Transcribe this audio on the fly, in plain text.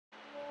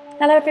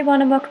Hello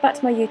everyone and welcome back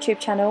to my YouTube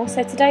channel.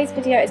 So today's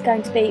video is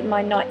going to be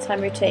my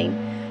nighttime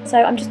routine. So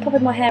I'm just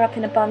popping my hair up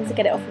in a bun to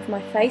get it off of my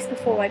face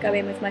before I go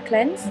in with my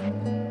cleanse.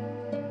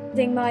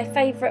 Using my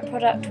favourite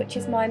product, which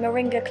is my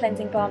Moringa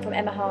cleansing balm from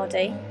Emma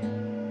Hardy.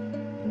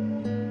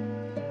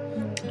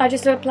 I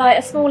just apply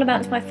a small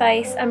amount to my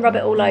face and rub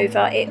it all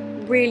over. It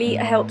really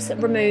helps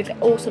remove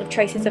all sort of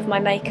traces of my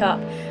makeup,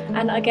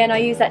 and again I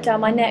use that down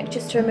my neck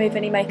just to remove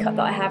any makeup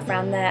that I have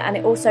around there, and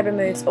it also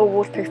removes all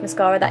waterproof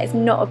mascara. That is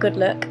not a good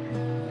look.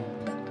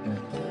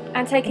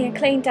 And taking a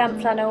clean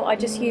damp flannel, I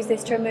just use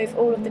this to remove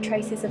all of the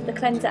traces of the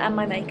cleanser and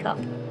my makeup.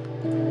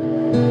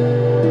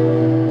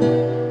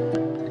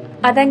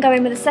 I then go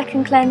in with a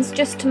second cleanse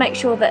just to make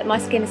sure that my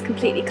skin is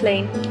completely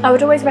clean. I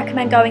would always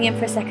recommend going in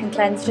for a second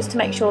cleanse just to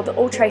make sure that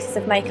all traces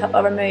of makeup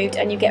are removed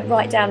and you get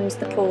right down into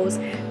the pores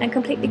and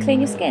completely clean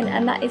your skin,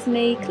 and that is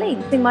me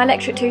clean. Using my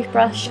electric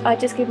toothbrush, I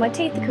just give my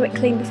teeth a quick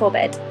clean before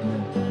bed.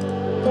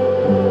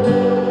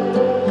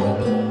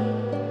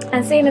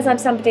 And seeing as I'm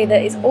somebody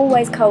that is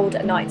always cold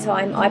at night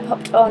time, I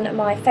popped on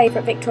my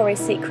favourite Victoria's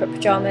Secret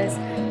pyjamas.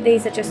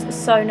 These are just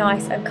so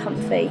nice and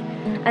comfy.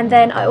 And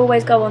then I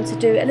always go on to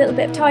do a little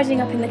bit of tidying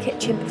up in the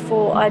kitchen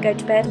before I go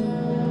to bed.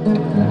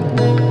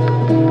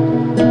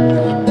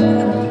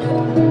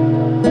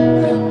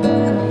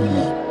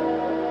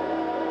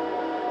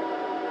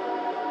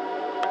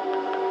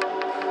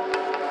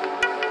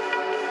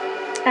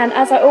 And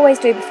as I always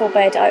do before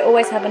bed, I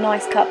always have a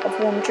nice cup of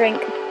warm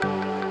drink.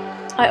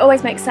 I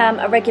always make Sam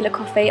a regular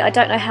coffee. I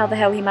don't know how the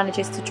hell he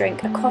manages to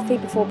drink a coffee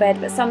before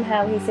bed, but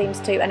somehow he seems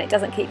to, and it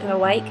doesn't keep him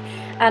awake.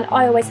 And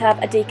I always have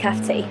a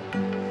decaf tea.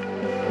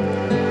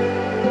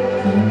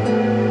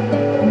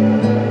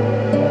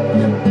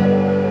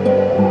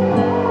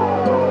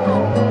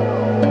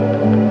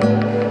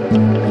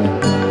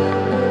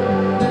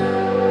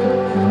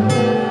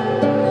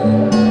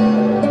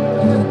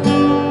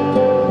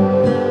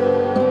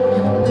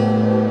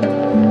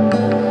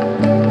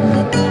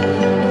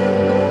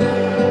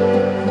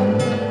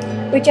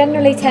 We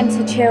generally tend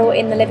to chill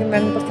in the living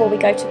room before we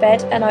go to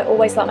bed, and I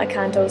always light my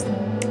candles.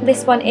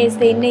 This one is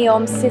the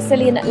Neon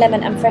Sicilian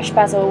Lemon and Fresh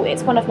Basil.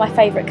 It's one of my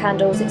favourite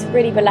candles. It's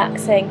really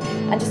relaxing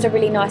and just a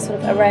really nice sort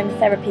of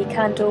aromatherapy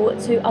candle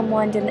to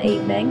unwind in the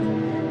evening.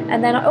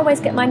 And then I always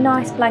get my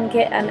nice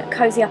blanket and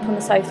cosy up on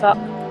the sofa.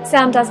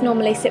 Sam does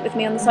normally sit with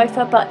me on the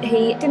sofa, but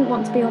he didn't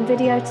want to be on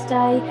video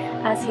today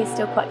as he's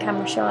still quite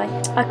camera shy.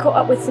 I caught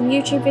up with some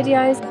YouTube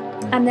videos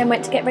and then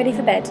went to get ready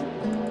for bed.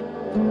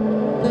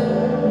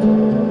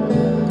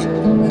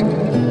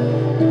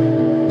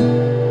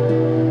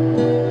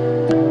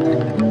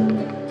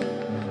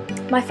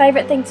 My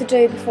favourite thing to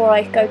do before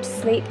I go to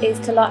sleep is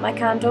to light my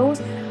candles.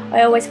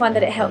 I always find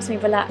that it helps me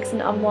relax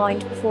and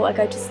unwind before I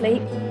go to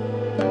sleep.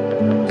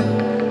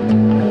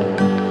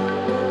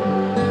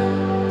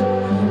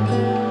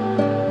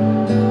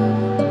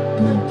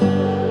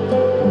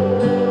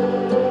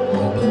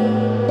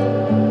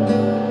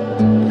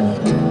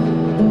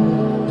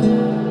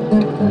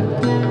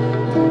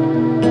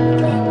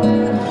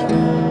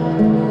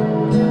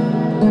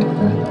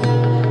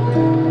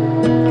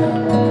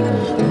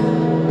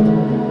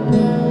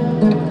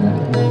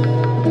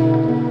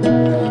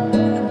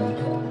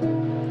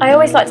 I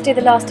always like to do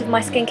the last of my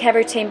skincare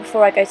routine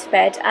before I go to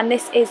bed, and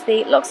this is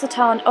the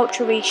L'Occitane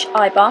Ultra Riche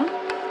Eye Balm.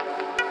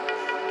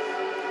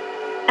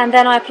 And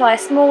then I apply a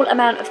small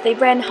amount of the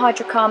Ren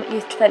Hydro Calm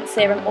Youth Defense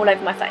Serum all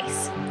over my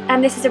face.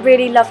 And this is a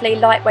really lovely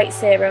lightweight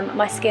serum.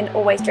 My skin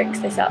always drinks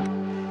this up.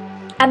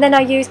 And then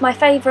I use my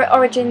favourite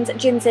Origins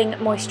Ginseng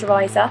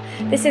Moisturiser.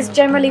 This is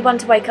generally one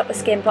to wake up the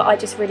skin, but I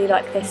just really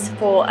like this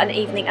for an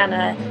evening and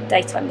a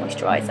daytime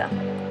moisturiser.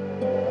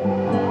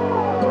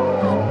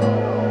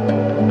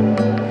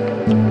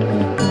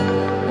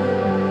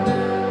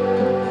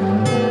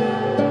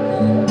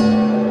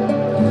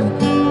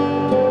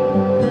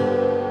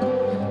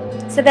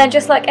 So then,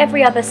 just like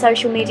every other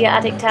social media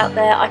addict out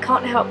there, I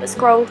can't help but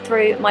scroll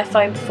through my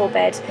phone before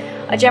bed.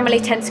 I generally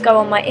tend to go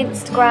on my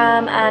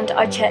Instagram and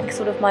I check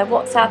sort of my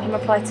WhatsApp and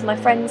reply to my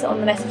friends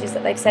on the messages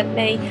that they've sent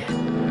me.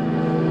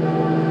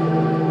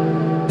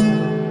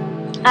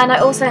 And I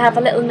also have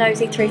a little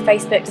nosy through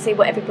Facebook to see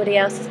what everybody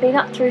else has been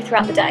up to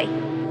throughout the day.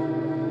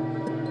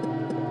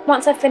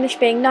 Once I've finished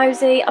being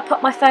nosy, I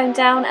put my phone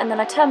down and then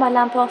I turn my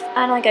lamp off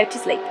and I go to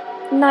sleep.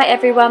 Night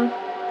everyone.